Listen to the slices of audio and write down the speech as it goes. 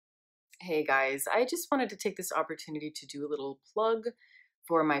Hey guys, I just wanted to take this opportunity to do a little plug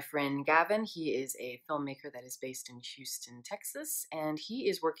for my friend Gavin. He is a filmmaker that is based in Houston, Texas, and he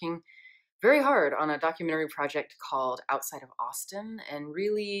is working very hard on a documentary project called Outside of Austin. And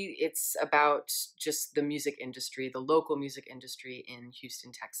really, it's about just the music industry, the local music industry in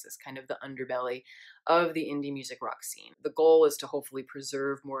Houston, Texas, kind of the underbelly of the indie music rock scene. The goal is to hopefully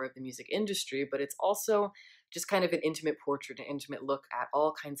preserve more of the music industry, but it's also just kind of an intimate portrait, an intimate look at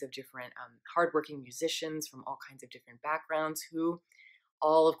all kinds of different hardworking musicians from all kinds of different backgrounds who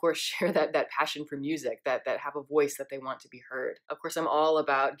all of course share that passion for music, that have a voice that they want to be heard. Of course, I'm all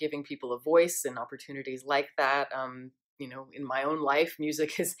about giving people a voice and opportunities like that. In my own life,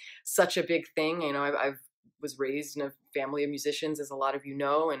 music is such a big thing. I've was raised in a family of musicians, as a lot of you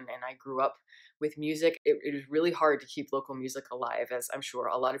know, and I grew up with music. It is really hard to keep local music alive, as I'm sure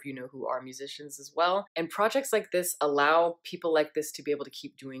a lot of you know who are musicians as well. And projects like this allow people like this to be able to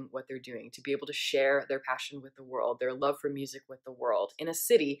keep doing what they're doing, to be able to share their passion with the world, their love for music with the world in a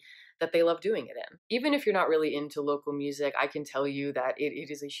city that they love doing it in. Even if you're not really into local music, I can tell you that it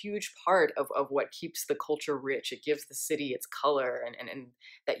is a huge part of what keeps the culture rich. It gives the city its color and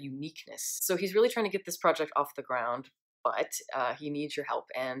that uniqueness. So he's really trying to get this project off the ground, but he needs your help.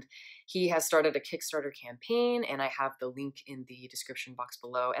 And he has started a Kickstarter campaign, and I have the link in the description box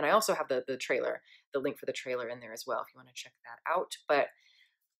below. And I also have the trailer, the link for the trailer in there as well, if you want to check that out. But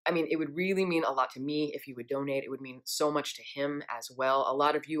I mean, it would really mean a lot to me if you would donate. It would mean so much to him as well. A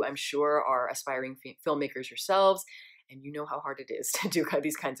lot of you, I'm sure, are aspiring filmmakers yourselves, and you know how hard it is to do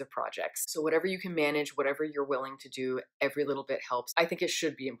these kinds of projects. So whatever you can manage, whatever you're willing to do, every little bit helps. I think it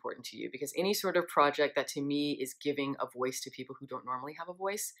should be important to you, because any sort of project that to me is giving a voice to people who don't normally have a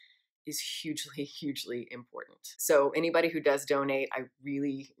voice is hugely, hugely important. So anybody who does donate, I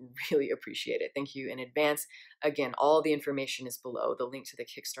really, really appreciate it. Thank you in advance. Again, all the information is below, the link to the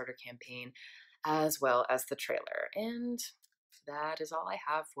Kickstarter campaign, as well as the trailer. And that is all I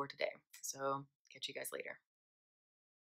have for today. So catch you guys later.